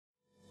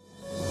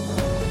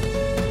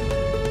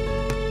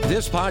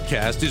This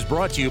podcast is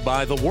brought to you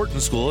by the Wharton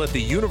School at the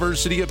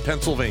University of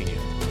Pennsylvania.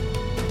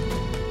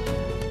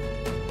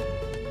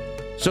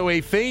 So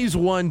a Phase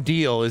 1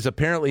 deal is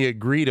apparently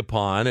agreed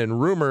upon, and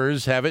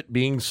rumors have it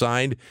being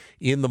signed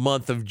in the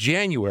month of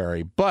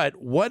January. But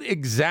what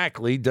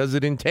exactly does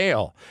it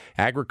entail?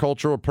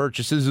 Agricultural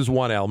purchases is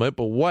one element,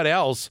 but what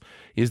else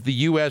is the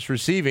U.S.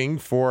 receiving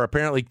for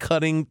apparently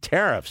cutting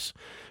tariffs?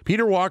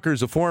 Peter Walker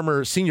is a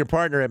former senior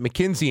partner at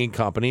McKinsey &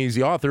 Company. He's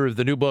the author of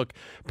the new book,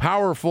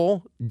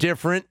 Powerful,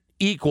 Different,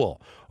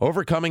 Equal: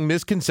 Overcoming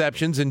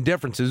Misconceptions and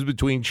Differences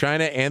Between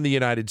China and the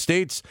United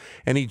States.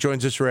 And he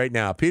joins us right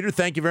now. Peter,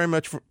 thank you very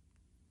much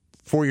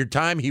for your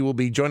time. He will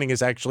be joining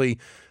us, actually,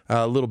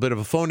 a little bit of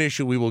a phone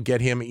issue. We will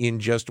get him in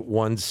just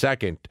 1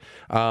 second.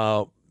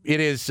 It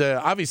is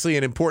obviously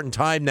an important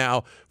time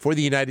now for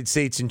the United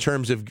States in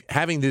terms of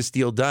having this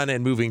deal done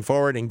and moving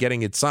forward and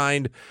getting it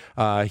signed.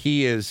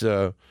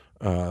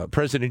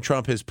 President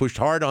Trump has pushed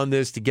hard on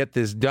this to get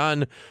this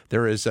done.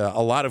 There is a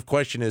lot of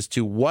question as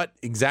to what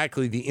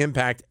exactly the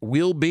impact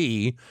will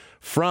be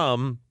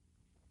from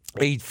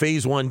a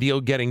Phase 1 deal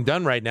getting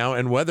done right now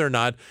and whether or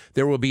not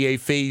there will be a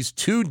Phase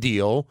 2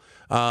 deal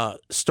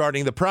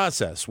starting the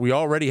process. We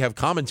already have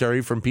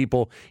commentary from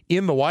people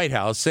in the White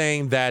House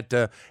saying that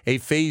a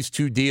Phase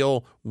 2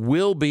 deal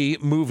will be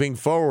moving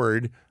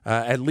forward,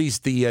 at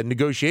least the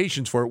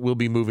negotiations for it will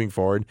be moving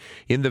forward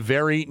in the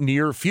very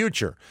near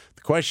future.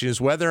 The question is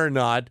whether or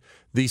not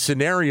the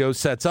scenario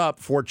sets up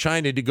for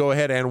China to go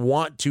ahead and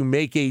want to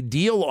make a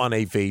deal on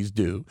a Phase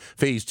 2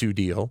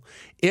 deal,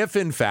 if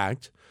in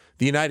fact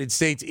the United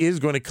States is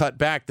going to cut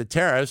back the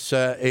tariffs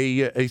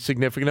a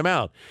significant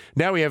amount.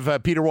 Now we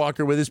have Peter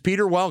Walker with us.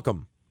 Peter,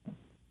 welcome.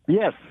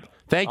 Yes.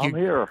 Thank you. I'm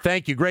here.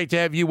 Thank you. Great to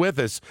have you with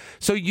us.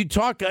 So you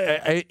talk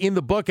in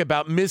the book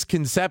about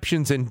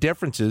misconceptions and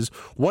differences.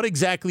 What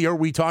exactly are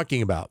we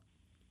talking about?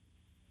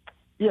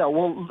 Yeah,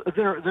 well,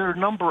 there are a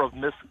number of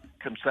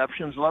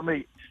misconceptions. Let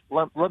me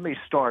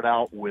start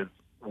out with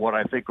what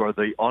I think are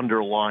the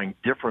underlying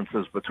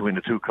differences between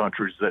the two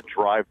countries that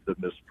drive the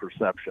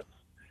misperceptions.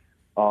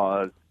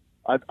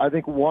 I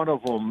think one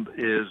of them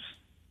is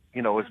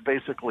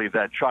basically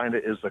that China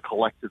is a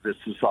collectivist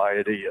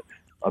society,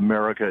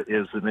 America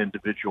is an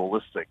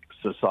individualistic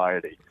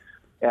society.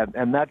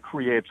 And that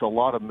creates a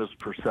lot of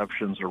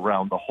misperceptions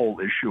around the whole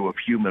issue of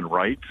human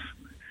rights.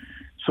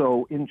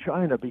 So in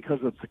China, because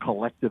it's a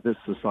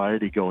collectivist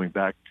society going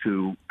back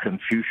to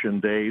Confucian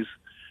days,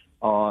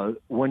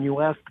 when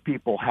you ask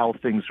people how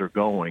things are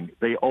going,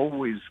 they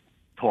always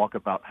talk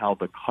about how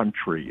the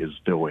country is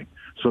doing.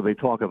 So they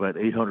talk about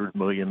 800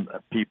 million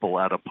people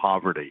out of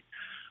poverty.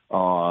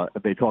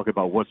 They talk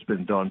about what's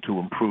been done to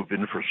improve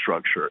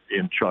infrastructure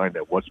in China,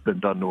 what's been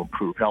done to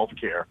improve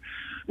healthcare.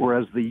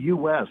 Whereas the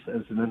U.S.,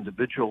 as an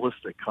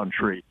individualistic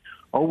country,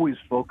 always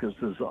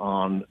focuses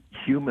on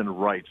human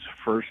rights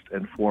first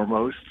and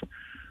foremost,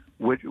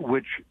 which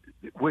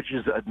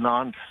is a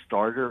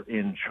non-starter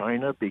in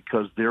China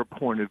because their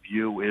point of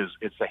view is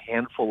it's a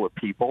handful of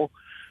people,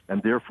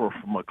 and therefore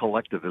from a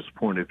collectivist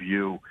point of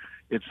view,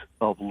 it's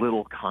of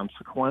little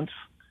consequence,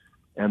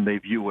 and they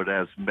view it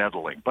as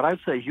meddling. But I'd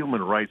say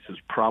human rights is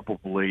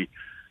probably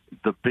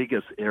the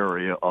biggest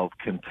area of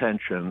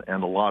contention,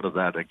 and a lot of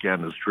that,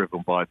 again, is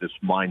driven by this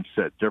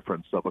mindset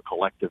difference of a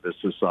collectivist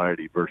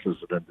society versus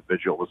an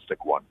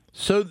individualistic one.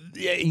 So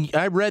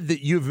I read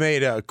that you've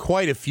made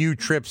quite a few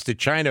trips to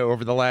China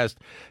over the last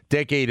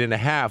decade and a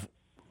half.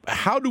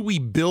 How do we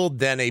build,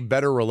 then, a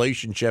better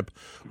relationship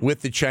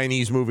with the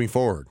Chinese moving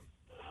forward?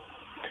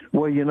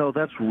 Well,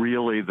 that's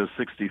really the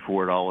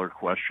 $64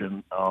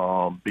 question,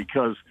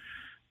 because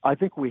I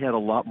think we had a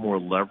lot more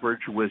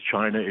leverage with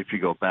China if you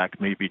go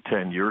back maybe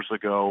 10 years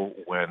ago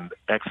when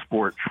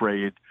export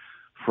trade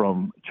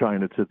from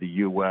China to the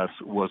U.S.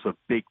 was a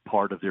big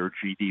part of their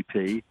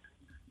GDP.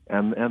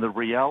 And the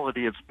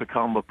reality, it's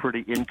become a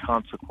pretty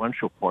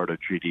inconsequential part of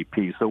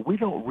GDP. So we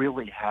don't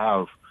really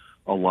have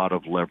a lot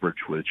of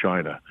leverage with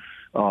China.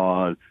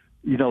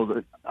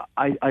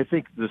 I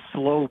think the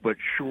slow but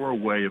sure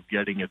way of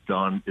getting it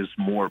done is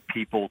more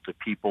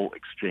people-to-people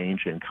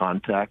exchange and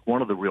contact.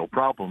 One of the real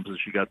problems is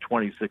you got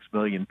 26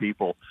 million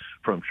people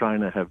from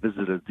China have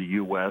visited the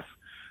U.S.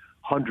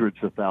 Hundreds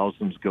of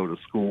thousands go to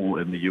school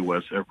in the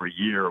U.S. every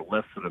year.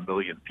 Less than 1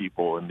 million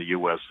people in the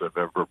U.S. have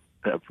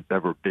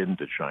ever been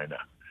to China.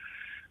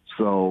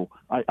 So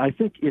I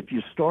think if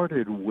you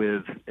started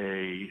with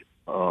an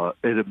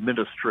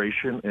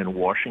administration in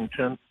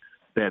Washington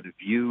that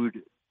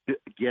viewed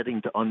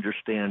getting to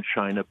understand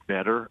China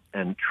better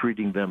and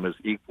treating them as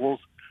equals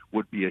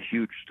would be a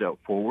huge step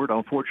forward.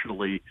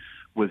 Unfortunately,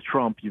 with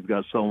Trump, you've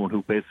got someone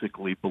who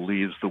basically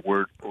believes the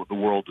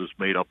world is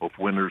made up of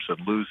winners and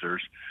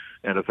losers,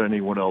 and if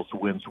anyone else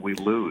wins, we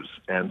lose.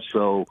 And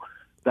so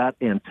that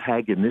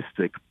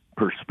antagonistic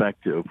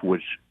perspective,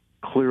 which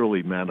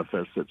clearly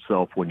manifests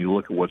itself when you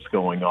look at what's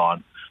going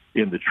on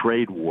in the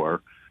trade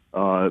war,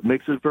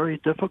 makes it very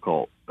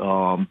difficult.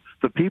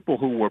 The people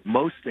who were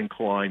most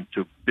inclined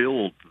to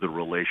build the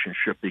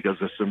relationship because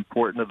it's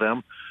important to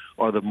them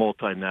are the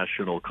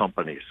multinational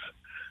companies.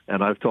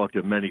 And I've talked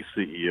to many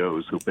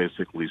CEOs who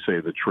basically say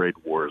the trade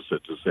war is a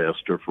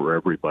disaster for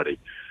everybody.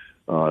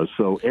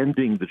 So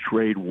ending the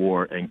trade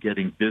war and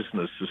getting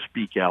business to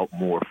speak out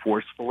more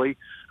forcefully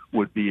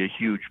would be a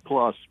huge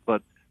plus.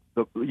 But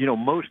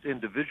most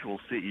individual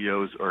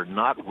CEOs are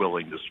not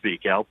willing to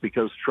speak out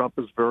because Trump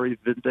is very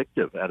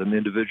vindictive at an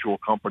individual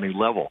company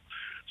level.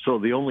 So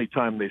the only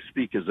time they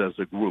speak is as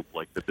a group,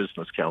 like the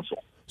Business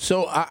Council.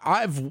 So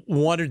I've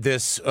wondered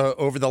this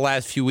over the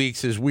last few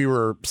weeks as we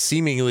were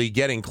seemingly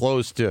getting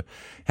close to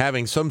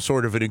having some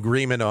sort of an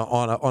agreement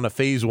on a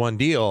phase one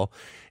deal,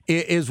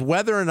 is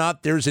whether or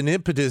not there's an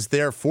impetus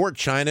there for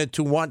China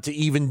to want to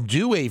even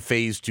do a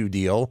phase two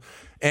deal.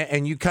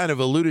 And you kind of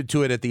alluded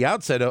to it at the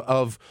outset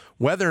of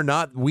whether or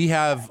not we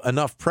have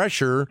enough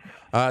pressure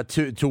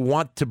to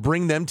want to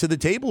bring them to the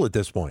table at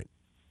this point.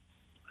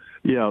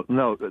 Yeah,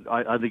 no,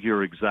 I think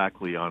you're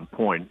exactly on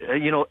point.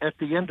 At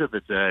the end of the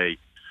day,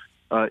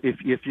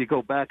 if you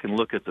go back and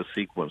look at the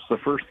sequence, the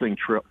first thing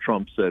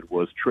Trump said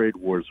was trade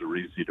wars are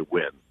easy to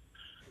win.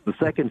 The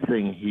second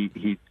thing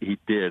he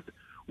did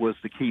was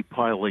to keep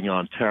piling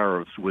on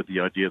tariffs with the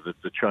idea that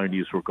the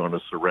Chinese were going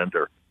to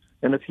surrender.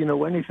 And if you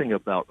know anything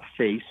about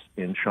face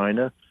in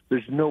China,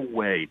 there's no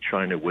way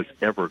China was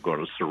ever going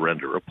to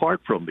surrender,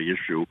 apart from the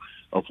issue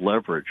of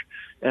leverage.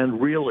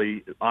 And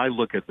really, I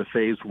look at the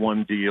phase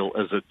one deal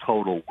as a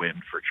total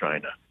win for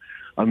China.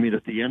 I mean,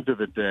 at the end of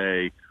the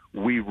day,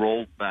 we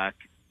rolled back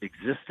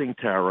existing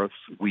tariffs,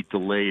 we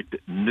delayed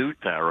new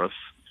tariffs,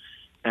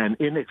 and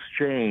in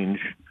exchange,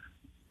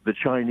 the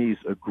Chinese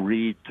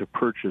agreed to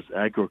purchase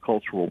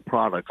agricultural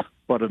products,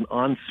 but an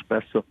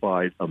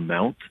unspecified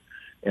amount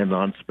and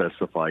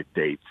unspecified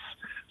dates.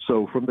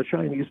 So from the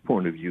Chinese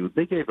point of view,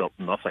 they gave up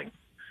nothing.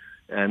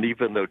 And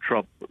even though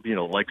Trump,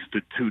 likes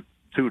to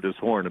toot his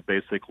horn and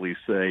basically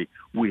say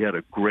we had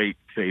a great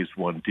phase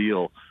one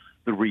deal,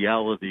 the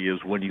reality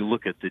is when you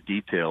look at the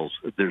details,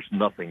 there's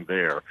nothing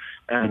there.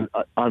 And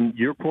on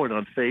your point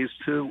on phase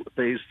two,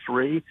 phase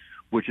three,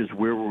 which is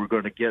where we're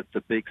going to get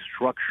the big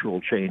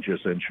structural changes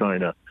in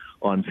China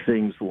on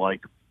things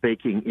like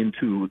baking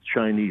into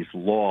Chinese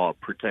law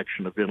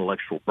protection of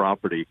intellectual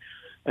property,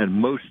 and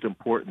most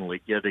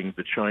importantly, getting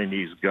the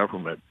Chinese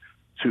government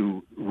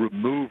to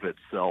remove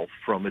itself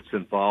from its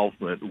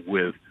involvement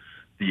with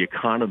the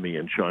economy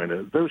in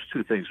China. Those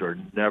two things are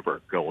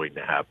never going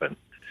to happen.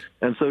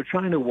 And so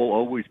China will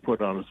always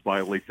put on a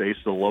smiley face.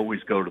 They'll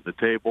always go to the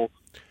table.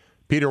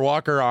 Peter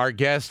Walker, our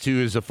guest, who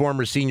is a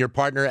former senior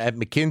partner at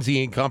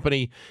McKinsey &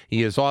 Company.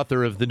 He is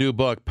author of the new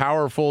book,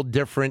 Powerful,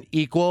 Different,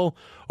 Equal,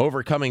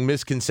 Overcoming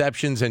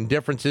Misconceptions and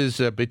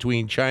Differences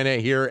Between China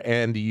here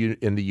and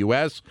in the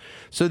U.S.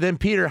 So then,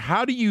 Peter,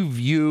 how do you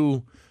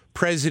view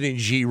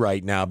President Xi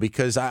right now?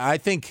 Because I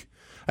think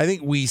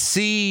we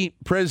see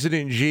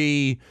President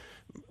Xi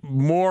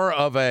more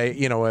of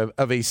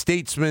a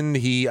statesman.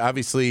 He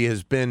obviously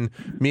has been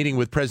meeting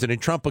with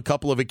President Trump a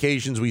couple of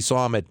occasions. We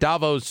saw him at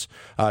Davos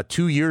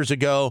 2 years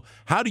ago.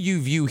 How do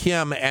you view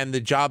him and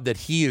the job that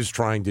he is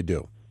trying to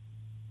do?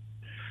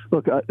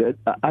 Look,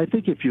 I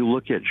think if you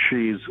look at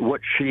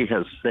what Xi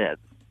has said,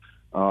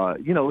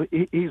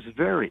 he's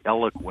very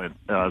eloquent.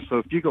 So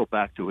if you go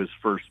back to his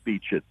first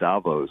speech at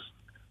Davos,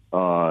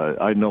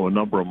 I know a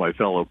number of my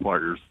fellow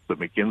partners at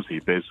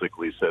McKinsey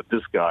basically said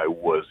this guy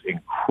was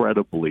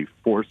incredibly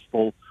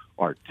forceful,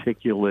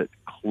 articulate,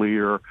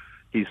 clear.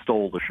 He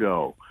stole the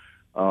show.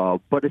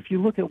 But if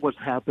you look at what's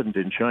happened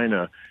in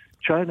China,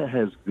 China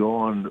has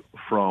gone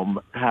from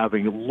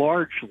having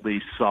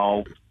largely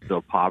solved the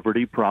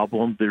poverty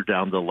problem. They're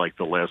down to like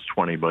the last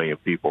 20 million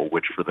people,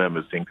 which for them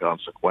is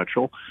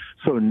inconsequential.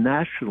 So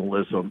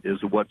nationalism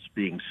is what's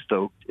being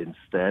stoked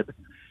instead.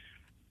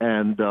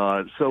 And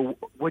so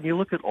when you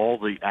look at all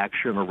the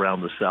action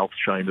around the South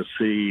China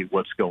Sea,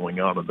 what's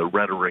going on in the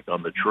rhetoric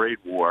on the trade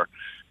war,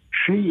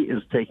 Xi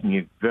is taking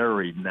a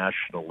very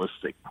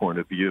nationalistic point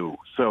of view.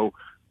 So,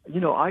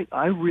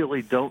 I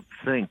really don't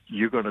think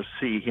you're going to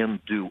see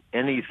him do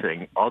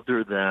anything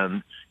other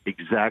than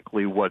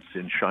exactly what's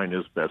in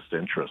China's best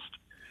interest.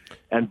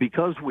 And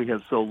because we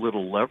have so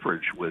little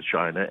leverage with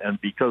China and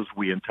because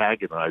we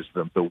antagonize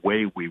them the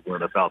way we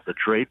went about the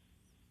trade,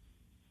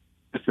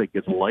 I think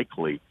it's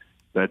likely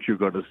that you're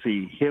going to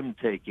see him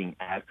taking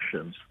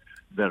actions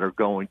that are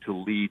going to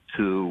lead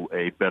to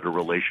a better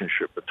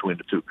relationship between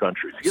the two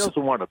countries. He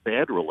doesn't want a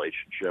bad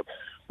relationship,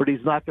 but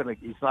he's not going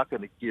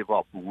to give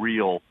up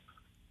real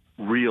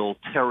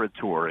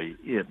territory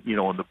in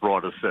the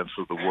broadest sense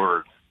of the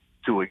word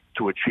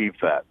to achieve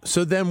that.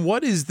 So then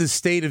what is the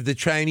state of the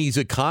Chinese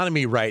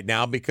economy right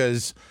now?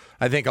 Because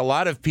I think a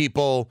lot of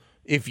people,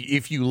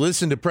 if you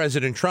listen to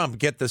President Trump,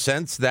 get the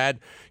sense that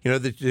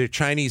the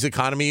Chinese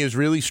economy is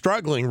really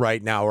struggling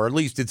right now, or at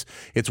least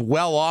it's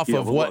well off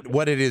of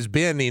what it has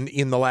been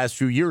in the last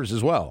few years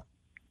as well.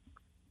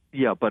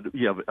 But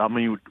I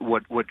mean,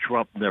 what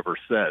Trump never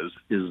says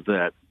is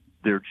that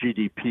their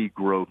GDP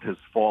growth has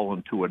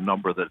fallen to a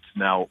number that's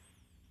now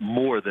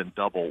more than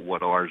double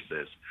what ours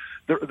is.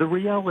 The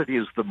reality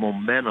is the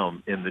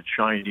momentum in the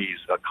Chinese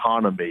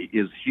economy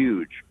is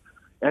huge.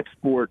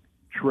 Export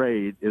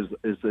trade is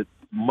a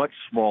much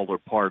smaller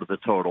part of the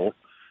total.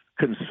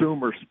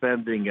 consumer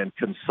spending and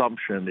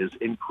consumption is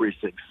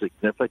increasing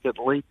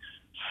significantly.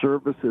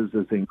 Services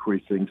is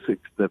increasing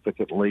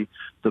significantly.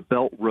 The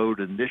Belt Road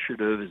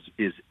Initiative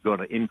is going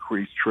to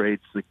increase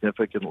trade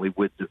significantly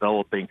with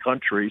developing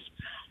countries.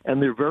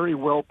 And they're very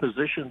well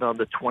positioned on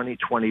the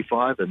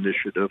 2025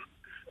 initiative,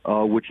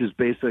 which is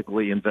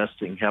basically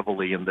investing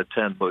heavily in the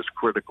 10 most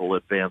critical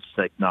advanced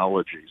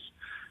technologies.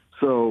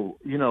 So,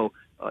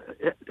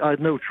 I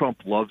know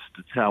Trump loves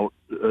to tout,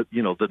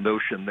 the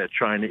notion that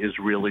China is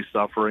really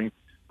suffering.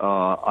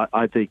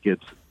 I think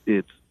it's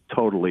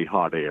totally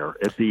hot air.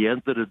 At the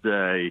end of the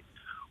day,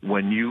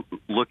 when you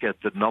look at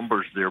the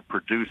numbers they're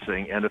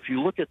producing, and if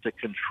you look at the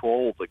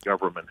control the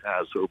government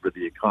has over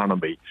the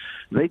economy,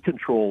 they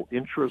control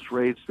interest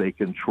rates, they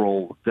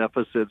control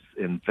deficits,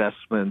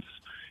 investments,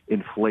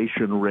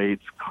 inflation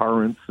rates,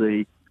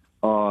 currency.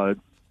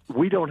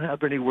 We don't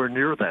have anywhere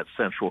near that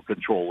central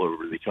control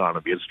over the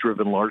economy. It's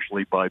driven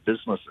largely by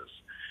businesses.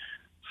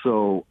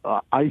 So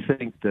I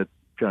think that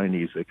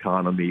Chinese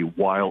economy,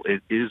 while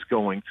it is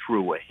going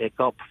through a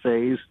hiccup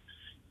phase,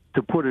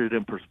 to put it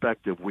in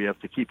perspective, we have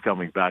to keep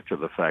coming back to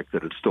the fact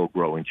that it's still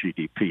growing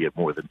GDP at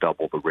more than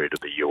double the rate of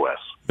the U.S.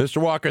 Mr.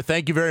 Walker,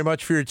 thank you very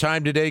much for your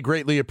time today.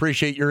 Greatly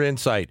appreciate your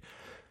insight.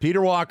 Peter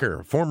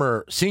Walker,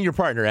 former senior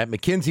partner at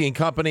McKinsey &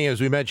 Company,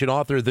 as we mentioned,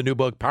 author of the new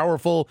book,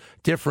 Powerful,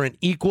 Different,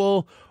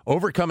 Equal,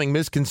 Overcoming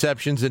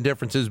Misconceptions and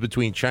Differences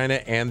Between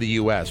China and the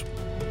U.S.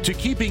 To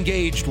keep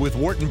engaged with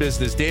Wharton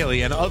Business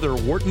Daily and other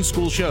Wharton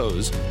School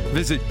shows,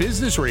 visit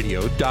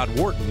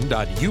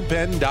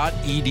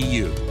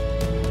businessradio.wharton.upenn.edu.